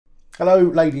Hello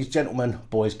ladies, gentlemen,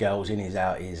 boys, girls, innies,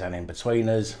 outies and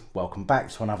in-betweeners. Welcome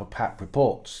back to another PAP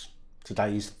Reports.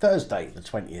 Today is Thursday the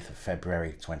 20th of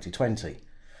February 2020.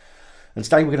 And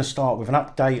today we're going to start with an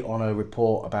update on a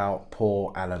report about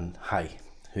poor Alan Hay,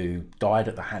 who died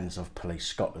at the hands of Police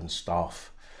Scotland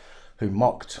staff, who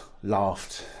mocked,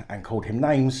 laughed and called him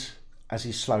names as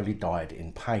he slowly died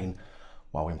in pain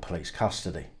while in police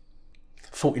custody.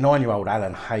 49-year-old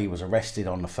Alan Hay was arrested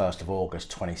on the 1st of August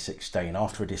 2016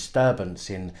 after a disturbance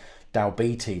in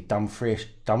Dalbeattie,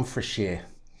 Dumfriesshire,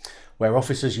 where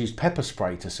officers used pepper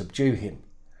spray to subdue him.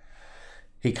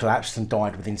 He collapsed and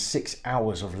died within 6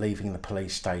 hours of leaving the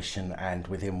police station and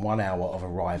within 1 hour of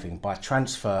arriving by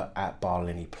transfer at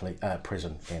Barlinnie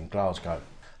prison in Glasgow.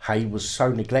 Hay was so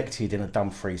neglected in a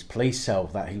Dumfries police cell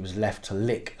that he was left to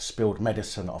lick spilled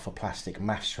medicine off a plastic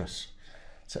mattress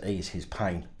to ease his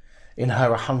pain. In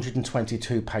her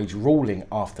 122-page ruling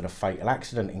after the fatal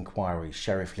accident inquiry,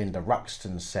 Sheriff Linda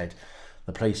Ruxton said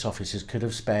the police officers could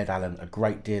have spared Alan a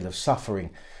great deal of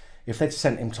suffering if they'd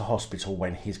sent him to hospital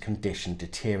when his condition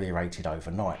deteriorated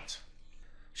overnight.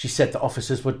 She said that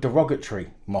officers were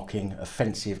derogatory, mocking,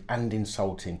 offensive and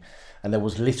insulting, and there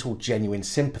was little genuine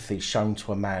sympathy shown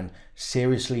to a man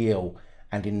seriously ill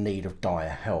and in need of dire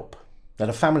help. Now,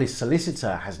 the family's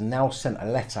solicitor has now sent a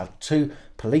letter to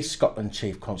Police Scotland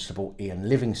Chief Constable Ian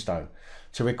Livingstone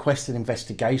to request an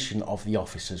investigation of the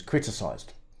officers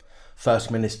criticised. First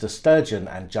Minister Sturgeon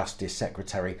and Justice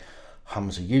Secretary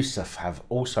Humza Yousaf have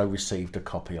also received a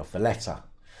copy of the letter.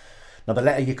 Now, the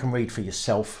letter you can read for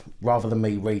yourself rather than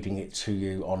me reading it to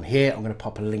you on here. I'm going to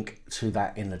pop a link to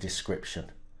that in the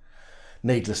description.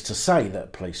 Needless to say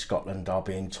that Police Scotland are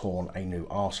being torn a new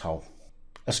arsehole.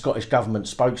 A Scottish Government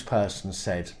spokesperson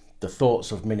said, "The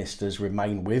thoughts of ministers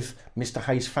remain with Mr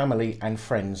Hay's family and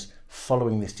friends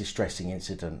following this distressing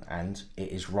incident, and it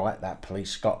is right that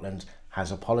Police Scotland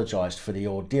has apologised for the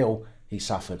ordeal he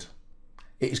suffered.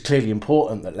 It is clearly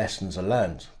important that lessons are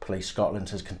learned. Police Scotland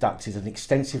has conducted an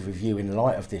extensive review in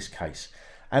light of this case,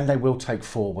 and they will take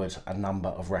forward a number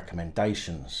of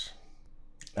recommendations."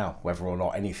 Now, whether or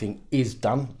not anything is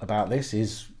done about this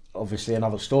is obviously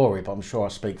another story, but I'm sure I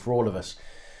speak for all of us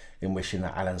in wishing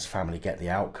that Alan's family get the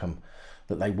outcome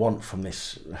that they want from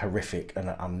this horrific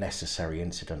and unnecessary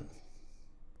incident.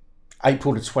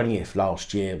 April the 20th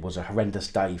last year was a horrendous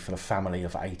day for the family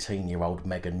of 18-year-old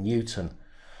Megan Newton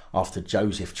after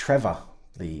Joseph Trevor,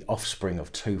 the offspring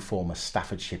of two former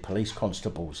Staffordshire police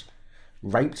constables,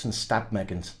 raped and stabbed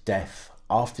Megan to death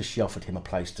after she offered him a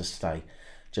place to stay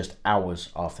just hours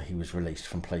after he was released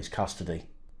from police custody.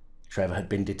 Trevor had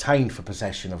been detained for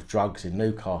possession of drugs in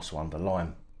Newcastle under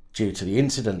Lyme. Due to the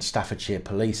incident, Staffordshire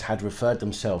Police had referred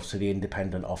themselves to the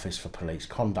Independent Office for Police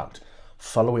Conduct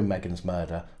following Megan's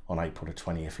murder on April the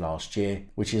 20th last year,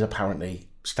 which is apparently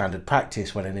standard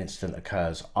practice when an incident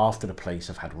occurs after the police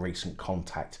have had recent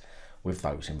contact with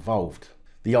those involved.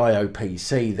 The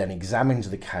IOPC then examined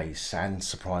the case and,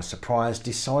 surprise, surprise,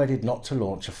 decided not to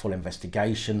launch a full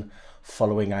investigation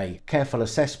following a careful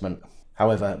assessment.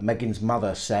 However, Megan's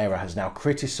mother, Sarah, has now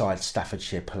criticised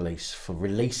Staffordshire Police for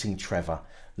releasing Trevor,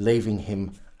 leaving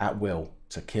him at will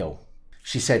to kill.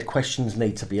 She said questions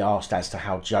need to be asked as to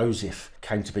how Joseph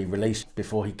came to be released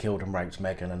before he killed and raped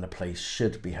Megan, and the police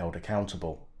should be held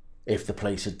accountable. If the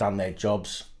police had done their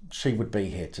jobs, she would be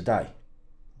here today.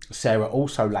 Sarah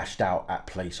also lashed out at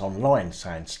police online,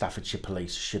 saying Staffordshire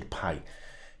Police should pay.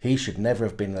 He should never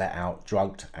have been let out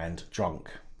drugged and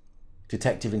drunk.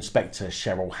 Detective Inspector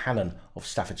Cheryl Hannon of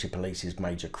Staffordshire Police's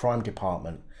Major Crime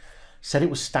Department said it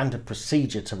was standard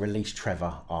procedure to release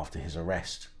Trevor after his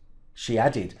arrest. She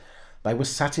added they were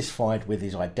satisfied with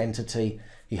his identity,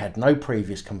 he had no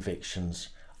previous convictions.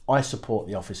 I support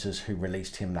the officers who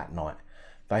released him that night.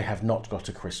 They have not got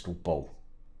a crystal ball.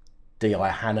 DI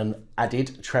Hannon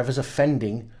added Trevor's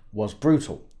offending was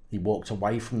brutal. He walked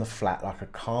away from the flat like a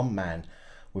calm man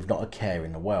with not a care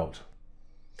in the world.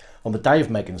 On the day of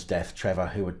Megan's death, Trevor,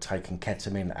 who had taken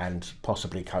ketamine and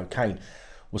possibly cocaine,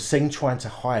 was seen trying to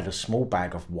hide a small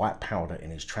bag of white powder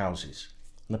in his trousers,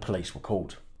 and the police were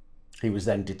called. He was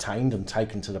then detained and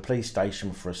taken to the police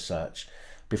station for a search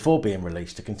before being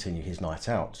released to continue his night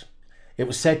out. It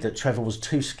was said that Trevor was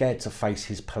too scared to face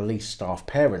his police staff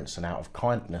parents, and out of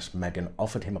kindness, Megan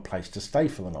offered him a place to stay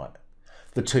for the night.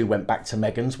 The two went back to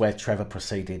Megan's, where Trevor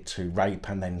proceeded to rape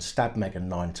and then stab Megan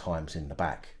 9 times in the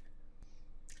back.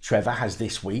 Trevor has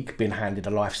this week been handed a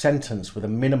life sentence with a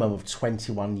minimum of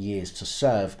 21 years to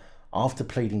serve after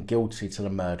pleading guilty to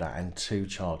the murder and 2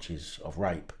 charges of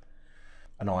rape.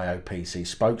 An IOPC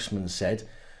spokesman said,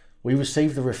 "We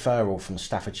received the referral from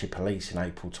Staffordshire Police in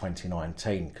April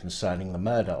 2019 concerning the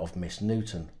murder of Miss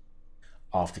Newton.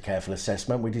 After careful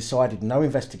assessment, we decided no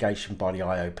investigation by the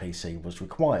IOPC was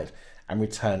required and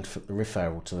returned the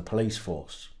referral to the police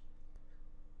force.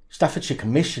 Staffordshire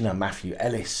Commissioner Matthew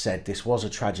Ellis said this was a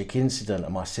tragic incident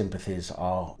and my sympathies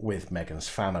are with Megan's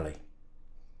family.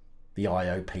 The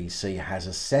IOPC has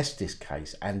assessed this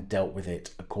case and dealt with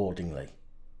it accordingly.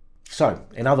 So,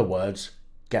 in other words,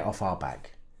 get off our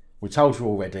back. We told you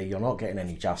already you're not getting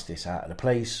any justice out of the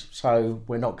police, so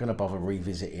we're not going to bother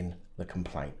revisiting the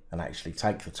complaint and actually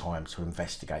take the time to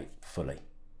investigate fully.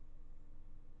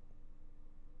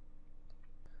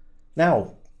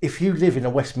 Now, if you live in the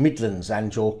West Midlands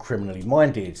and you're criminally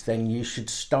minded, then you should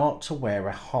start to wear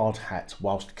a hard hat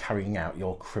whilst carrying out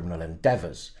your criminal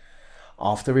endeavours.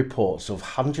 After reports of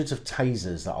hundreds of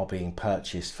tasers that are being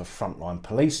purchased for frontline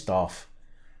police staff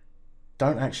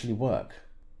don't actually work.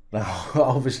 Now,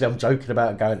 obviously I'm joking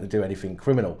about going to do anything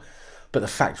criminal, but the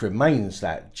fact remains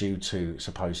that due to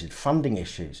supposed funding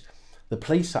issues, the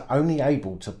police are only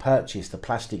able to purchase the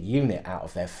plastic unit out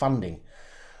of their funding,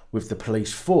 with the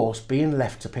police force being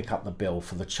left to pick up the bill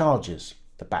for the chargers,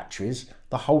 the batteries,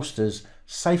 the holsters,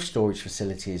 safe storage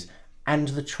facilities and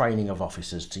the training of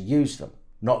officers to use them.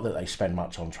 Not that they spend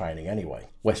much on training anyway.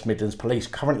 West Midlands Police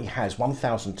currently has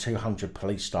 1,200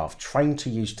 police staff trained to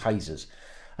use tasers,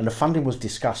 and the funding was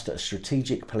discussed at a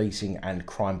Strategic Policing and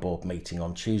Crime Board meeting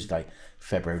on Tuesday,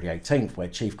 February 18th, where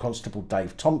Chief Constable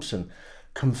Dave Thompson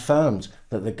confirmed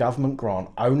that the government grant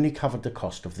only covered the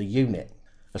cost of the unit.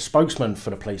 A spokesman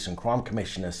for the Police and Crime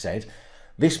Commissioner said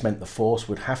this meant the force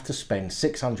would have to spend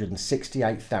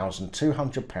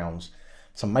 £668,200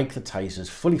 to make the tasers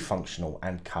fully functional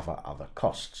and cover other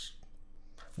costs.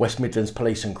 West Midlands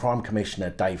Police and Crime Commissioner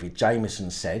David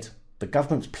Jamieson said the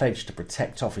government's pledge to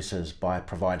protect officers by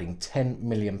providing £10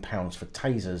 million for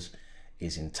tasers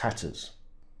is in tatters.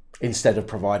 Instead of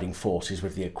providing forces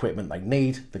with the equipment they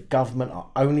need, the government are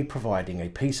only providing a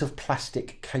piece of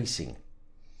plastic casing.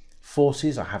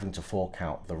 Forces are having to fork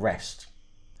out the rest.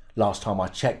 Last time I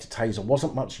checked, a taser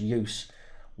wasn't much use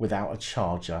without a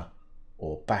charger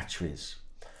or batteries.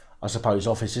 I suppose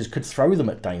officers could throw them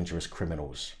at dangerous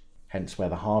criminals, hence where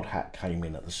the hard hat came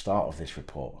in at the start of this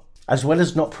report. As well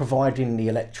as not providing the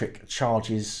electric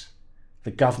charges,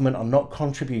 the government are not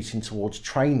contributing towards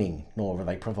training, nor are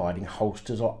they providing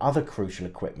holsters or other crucial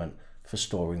equipment for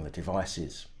storing the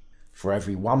devices. For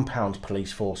every £1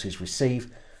 police forces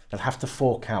receive, they'll have to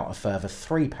fork out a further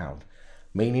 £3,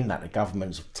 meaning that the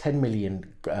government's £10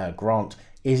 million grant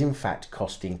is in fact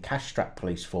costing cash-strapped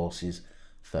police forces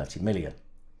 £30 million.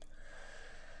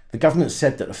 The government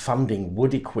said that the funding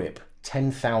would equip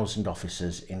 10,000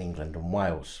 officers in England and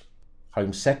Wales.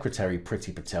 Home Secretary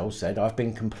Priti Patel said, "I've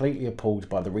been completely appalled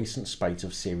by the recent spate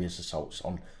of serious assaults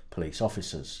on police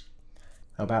officers."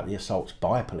 How about the assaults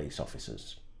by police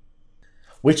officers?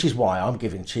 Which is why I'm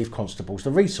giving Chief Constables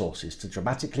the resources to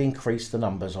dramatically increase the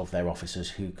numbers of their officers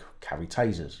who carry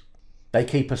tasers. They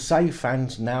keep us safe,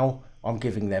 and now I'm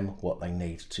giving them what they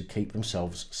need to keep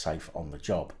themselves safe on the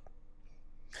job.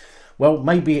 Well,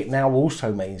 maybe it now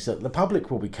also means that the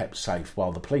public will be kept safe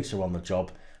while the police are on the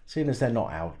job, seeing as they're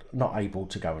not able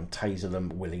to go and taser them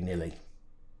willy-nilly.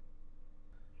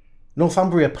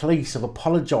 Northumbria Police have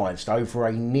apologised over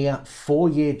a near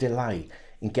 4-year delay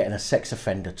in getting a sex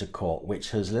offender to court,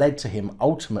 which has led to him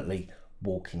ultimately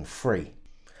walking free.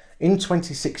 In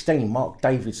 2016, Mark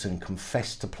Davidson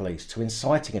confessed to police to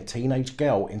inciting a teenage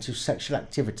girl into sexual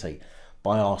activity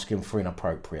by asking for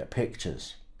inappropriate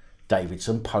pictures.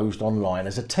 Davidson posed online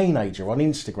as a teenager on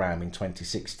Instagram in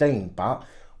 2016, but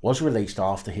was released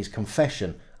after his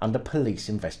confession under police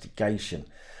investigation,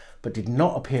 but did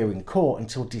not appear in court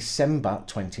until December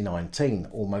 2019,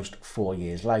 almost 4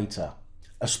 years later.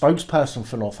 A spokesperson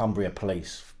for Northumbria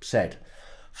Police said,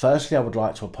 "Firstly, I would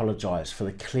like to apologise for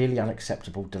the clearly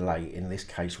unacceptable delay in this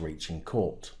case reaching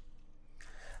court.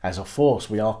 As a force,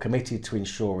 we are committed to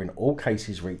ensuring all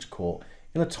cases reach court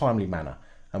in a timely manner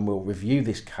and will review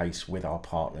this case with our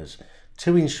partners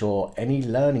to ensure any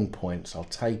learning points are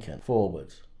taken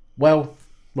forward." Well,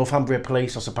 Northumbria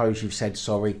Police, I suppose you've said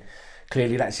sorry.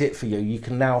 Clearly that's it for you. You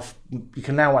can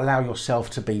now allow yourself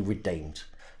to be redeemed.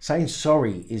 Saying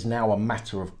sorry is now a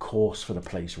matter of course for the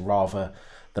police rather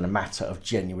than a matter of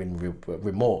genuine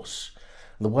remorse.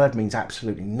 And the word means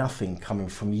absolutely nothing coming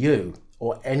from you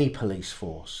or any police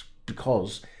force,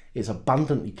 because it's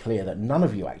abundantly clear that none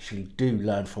of you actually do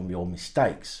learn from your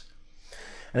mistakes.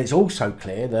 And it's also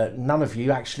clear that none of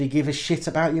you actually give a shit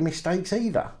about your mistakes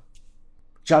either.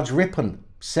 Judge Rippon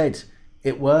said,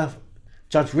 were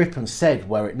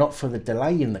it not for the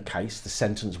delay in the case, the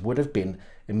sentence would have been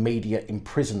immediate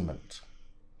imprisonment.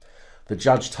 The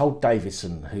judge told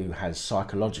Davidson, who has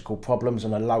psychological problems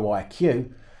and a low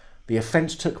IQ, The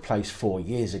offence took place 4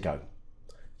 years ago.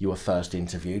 You were first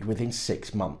interviewed within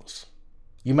 6 months.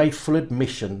 You made full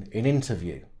admission in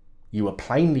interview. You were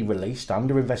plainly released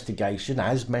under investigation,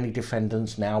 as many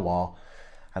defendants now are,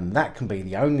 and that can be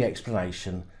the only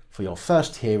explanation for your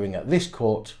first hearing at this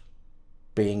court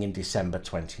being in December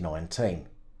 2019.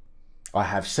 I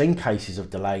have seen cases of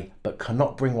delay, but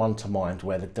cannot bring one to mind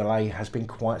where the delay has been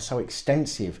quite so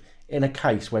extensive in a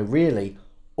case where really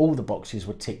all the boxes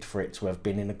were ticked for it to have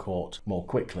been in a court more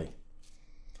quickly.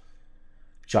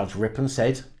 Judge Rippon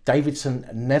said Davidson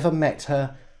never met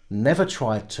her, never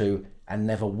tried to, and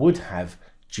never would have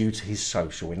due to his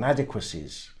social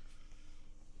inadequacies.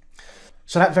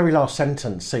 So that very last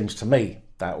sentence seems to me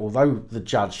that although the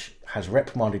judge has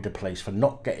reprimanded the police for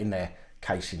not getting their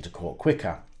case into court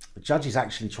quicker, the judge is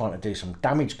actually trying to do some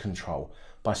damage control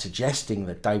by suggesting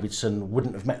that Davidson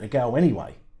wouldn't have met the girl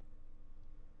anyway.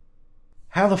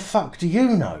 How the fuck do you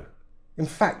know? In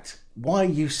fact, why are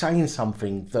you saying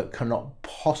something that cannot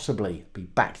possibly be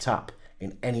backed up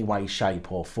in any way,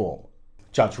 shape or form?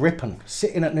 Judge Rippon,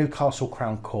 sitting at Newcastle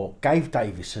Crown Court, gave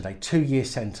Davidson a 2-year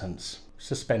sentence,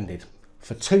 suspended,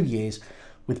 for 2 years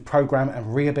with programme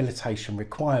and rehabilitation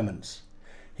requirements.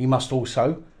 He must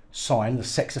also sign the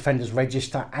Sex Offenders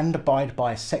Register and abide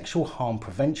by a sexual harm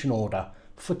prevention order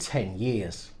for 10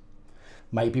 years.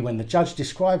 Maybe when the judge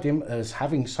described him as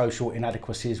having social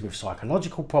inadequacies with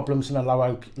psychological problems and a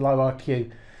low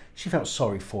IQ, she felt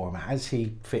sorry for him as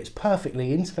he fits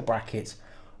perfectly into the bracket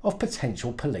of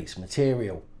potential police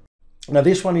material. Now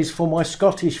this one is for my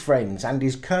Scottish friends and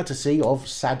is courtesy of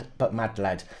Sad But Mad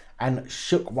Lad and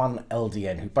Shook One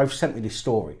LDN, who both sent me this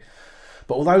story.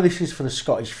 But although this is for the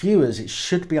Scottish viewers, it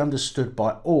should be understood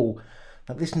by all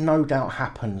that this no doubt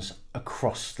happens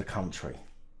across the country.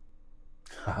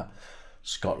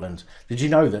 Scotland. Did you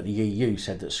know that the EU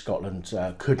said that Scotland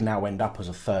could now end up as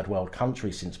a third world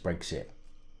country since Brexit?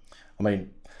 I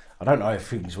mean, I don't know if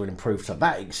things will improve to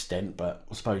that extent, but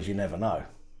I suppose you never know.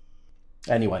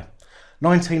 Anyway,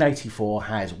 1984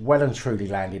 has well and truly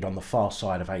landed on the far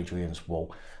side of Adrian's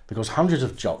Wall because hundreds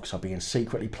of jocks are being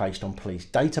secretly placed on police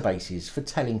databases for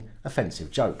telling offensive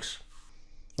jokes.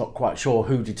 Not quite sure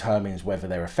who determines whether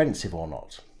they're offensive or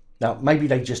not. Now, maybe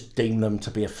they just deem them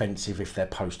to be offensive if they're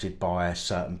posted by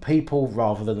certain people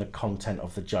rather than the content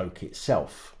of the joke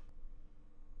itself.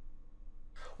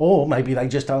 Or maybe they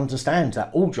just don't understand that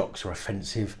all jokes are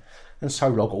offensive and so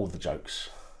log all the jokes.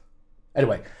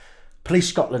 Anyway, Police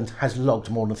Scotland has logged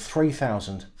more than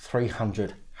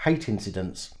 3,300 hate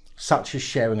incidents, such as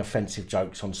sharing offensive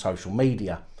jokes on social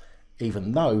media,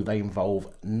 even though they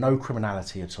involve no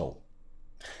criminality at all.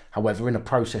 However, in the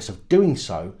process of doing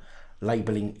so,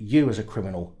 labelling you as a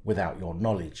criminal without your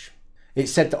knowledge.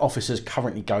 It's said that officers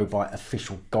currently go by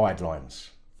official guidelines.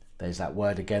 There's that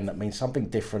word again that means something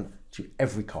different to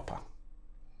every copper,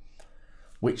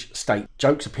 which state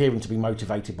jokes appearing to be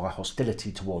motivated by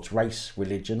hostility towards race,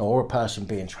 religion or a person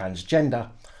being transgender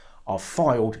are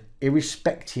filed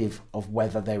irrespective of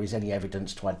whether there is any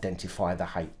evidence to identify the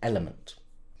hate element.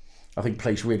 I think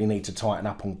police really need to tighten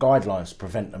up on guidelines to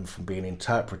prevent them from being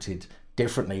interpreted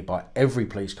differently by every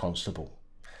police constable.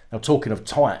 Now, talking of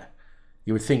tight,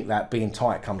 you would think that being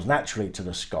tight comes naturally to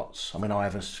the Scots. I mean, I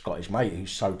have a Scottish mate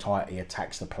who's so tight he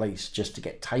attacks the police just to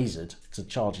get tasered to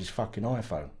charge his fucking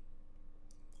iPhone.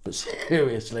 But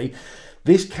seriously,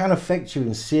 this can affect you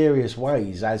in serious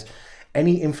ways, as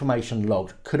any information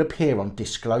logged could appear on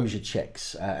disclosure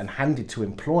checks and handed to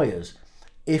employers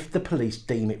if the police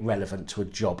deem it relevant to a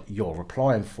job you're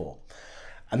applying for.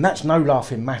 And that's no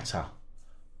laughing matter.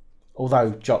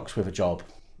 Although jocks with a job,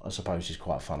 I suppose, is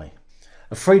quite funny.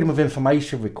 A Freedom of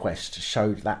Information request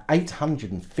showed that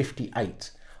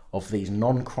 858 of these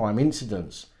non-crime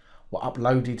incidents were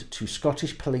uploaded to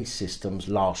Scottish police systems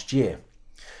last year.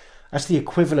 That's the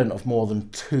equivalent of more than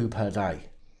 2 per day.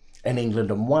 In England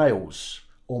and Wales,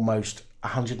 almost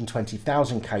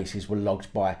 120,000 cases were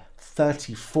logged by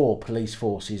 34 police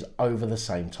forces over the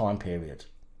same time period.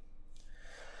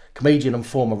 Comedian and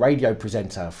former radio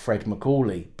presenter Fred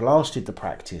McCauley blasted the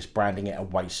practice, branding it a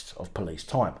waste of police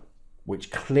time, which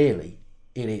clearly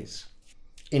it is.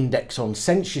 Index on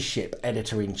Censorship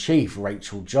Editor-in-Chief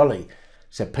Rachel Jolly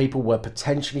said people were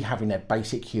potentially having their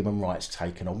basic human rights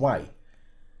taken away.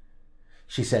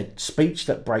 She said speech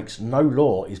that breaks no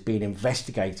law is being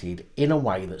investigated in a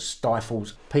way that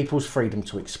stifles people's freedom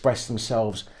to express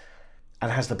themselves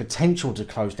and has the potential to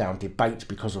close down debate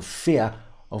because of fear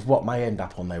of what may end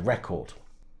up on their record.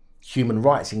 Human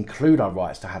rights include our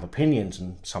rights to have opinions,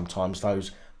 and sometimes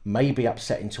those may be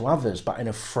upsetting to others, but in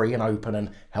a free and open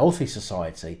and healthy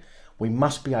society, we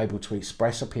must be able to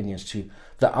express opinions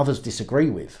that others disagree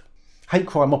with. Hate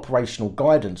crime operational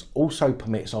guidance also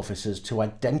permits officers to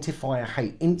identify a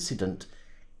hate incident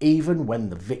even when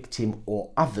the victim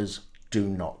or others do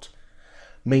not,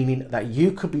 meaning that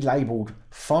you could be labelled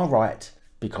far right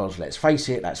because, let's face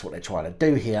it, that's what they're trying to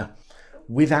do here,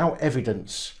 without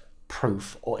evidence,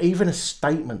 proof, or even a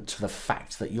statement to the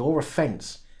fact that your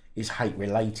offence is hate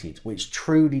related, which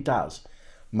truly does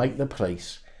make the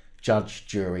police judge,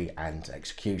 jury and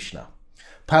executioner.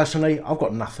 Personally, I've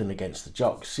got nothing against the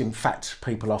jocks. In fact,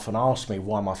 people often ask me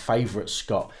why my favourite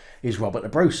Scot is Robert the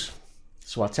Bruce.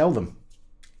 So I tell them,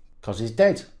 because he's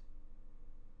dead.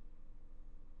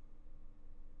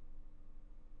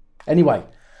 Anyway,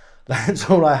 that's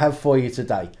all I have for you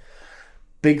today.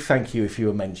 Big thank you if you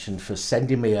were mentioned for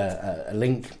sending me a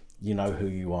link. You know who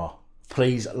you are.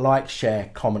 Please like,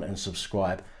 share, comment and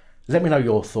subscribe. Let me know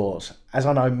your thoughts, as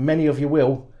I know many of you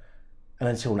will. And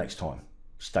until next time,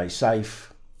 stay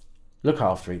safe, look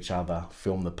after each other,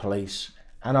 film the police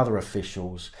and other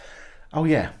officials. Oh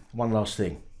yeah, one last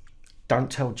thing.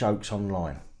 Don't tell jokes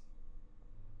online.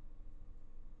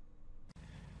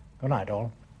 Good night,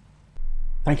 all.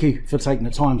 Thank you for taking the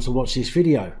time to watch this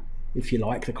video. If you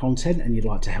like the content and you'd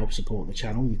like to help support the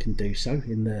channel, you can do so.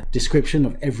 In the description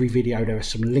of every video there are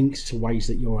some links to ways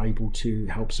that you're able to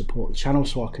help support the channel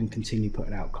so I can continue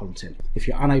putting out content. If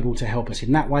you're unable to help us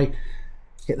in that way,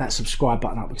 hit that subscribe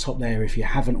button up the top there. If you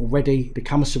haven't already,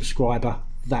 become a subscriber.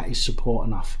 That is support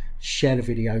enough. Share the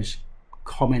videos,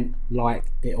 comment, like,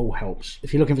 it all helps.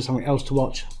 If you're looking for something else to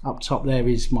watch, up top there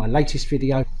is my latest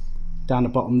video. Down the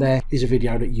bottom there is a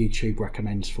video that YouTube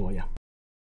recommends for you.